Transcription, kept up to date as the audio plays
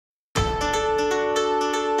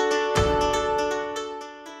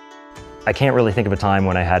I can't really think of a time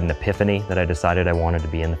when I had an epiphany that I decided I wanted to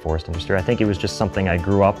be in the forest industry. I think it was just something I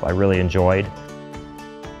grew up, I really enjoyed.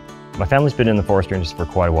 My family's been in the forestry industry for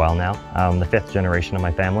quite a while now. I'm the 5th generation of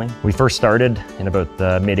my family. We first started in about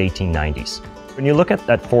the mid-1890s. When you look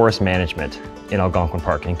at forest management in Algonquin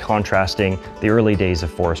Park and contrasting the early days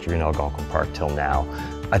of forestry in Algonquin Park till now,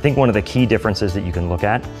 I think one of the key differences that you can look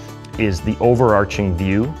at is the overarching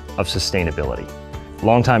view of sustainability. A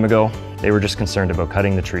long time ago, they were just concerned about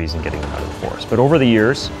cutting the trees and getting them out of the forest. But over the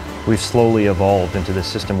years, we've slowly evolved into this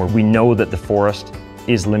system where we know that the forest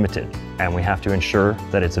is limited and we have to ensure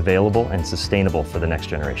that it's available and sustainable for the next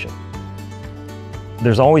generation.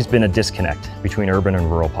 There's always been a disconnect between urban and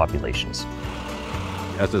rural populations.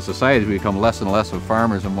 As a society, we become less and less of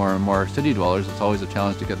farmers and more city dwellers. It's always a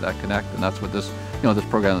challenge to get that connect, and that's what this this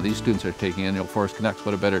program that these students are taking in, Forest Connects,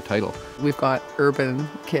 what a better title. We've got urban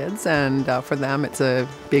kids, and for them it's a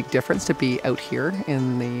big difference to be out here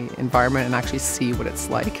in the environment and actually see what it's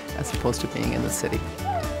like as opposed to being in the city.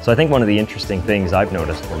 So I think one of the interesting things I've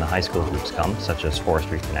noticed when the high school groups come, such as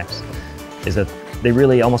Forestry Connects, is that they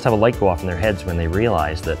really almost have a light go off in their heads when they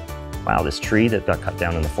realize that, wow, this tree that got cut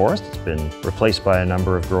down in the forest, it's been replaced by a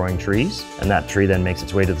number of growing trees, and that tree then makes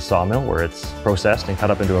its way to the sawmill where it's processed and cut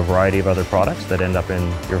up into a variety of other products that end up in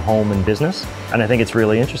your home and business. And I think it's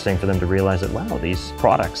really interesting for them to realize that, wow, these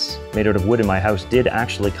products made out of wood in my house did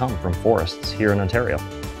actually come from forests here in Ontario.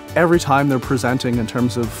 Every time they're presenting in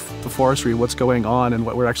terms of the forestry, what's going on and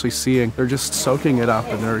what we're actually seeing, they're just soaking it up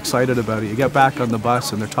and they're excited about it. You get back on the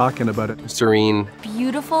bus and they're talking about it. Serene.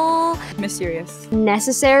 Beautiful. Mysterious.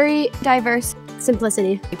 Necessary. Diverse.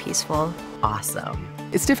 Simplicity. Peaceful. Awesome.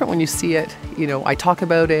 It's different when you see it, I talk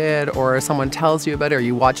about it or someone tells you about it or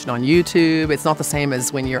you watch it on YouTube. It's not the same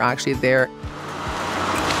as when you're actually there.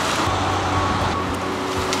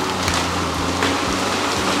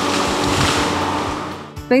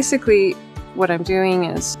 Basically, what I'm doing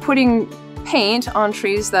is putting paint on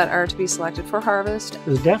trees that are to be selected for harvest.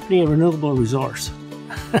 There's definitely a renewable resource.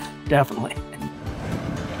 Definitely.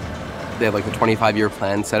 They have like a 25-year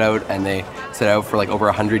plan set out, and they set out for like over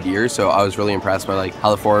 100 years. So I was really impressed by like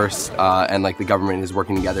how the forest and like the government is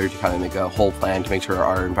working together to kind of make a whole plan to make sure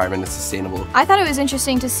our environment is sustainable. I thought it was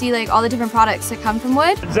interesting to see like all the different products that come from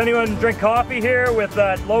wood. Does anyone drink coffee here with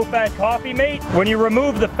that low-fat coffee mate? When you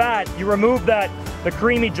remove the fat, you remove the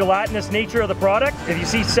creamy gelatinous nature of the product. If you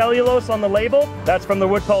see cellulose on the label, that's from the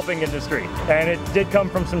wood pulping industry. And it did come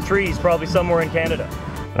from some trees, probably somewhere in Canada.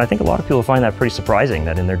 And I think a lot of people find that pretty surprising,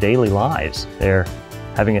 that in their daily lives, they're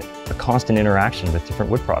having a constant interaction with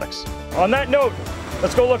different wood products. On that note,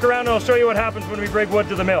 let's go look around and I'll show you what happens when we bring wood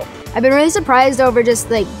to the mill. I've been really surprised over just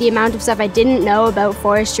like the amount of stuff I didn't know about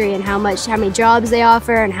forestry and how many jobs they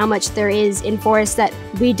offer and how much there is in forests that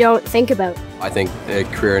we don't think about. I think a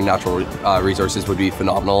career in natural resources would be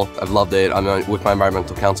phenomenal. I've loved it. I'm with my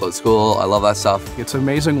environmental council at school. I love that stuff. It's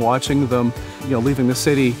amazing watching them, leaving the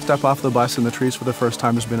city, step off the bus in the trees for the first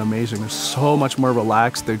time has been amazing. They're so much more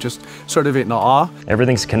relaxed. They're just sort of in awe.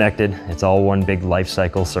 Everything's connected. It's all one big life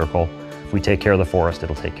cycle circle. If we take care of the forest,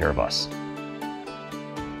 it'll take care of us.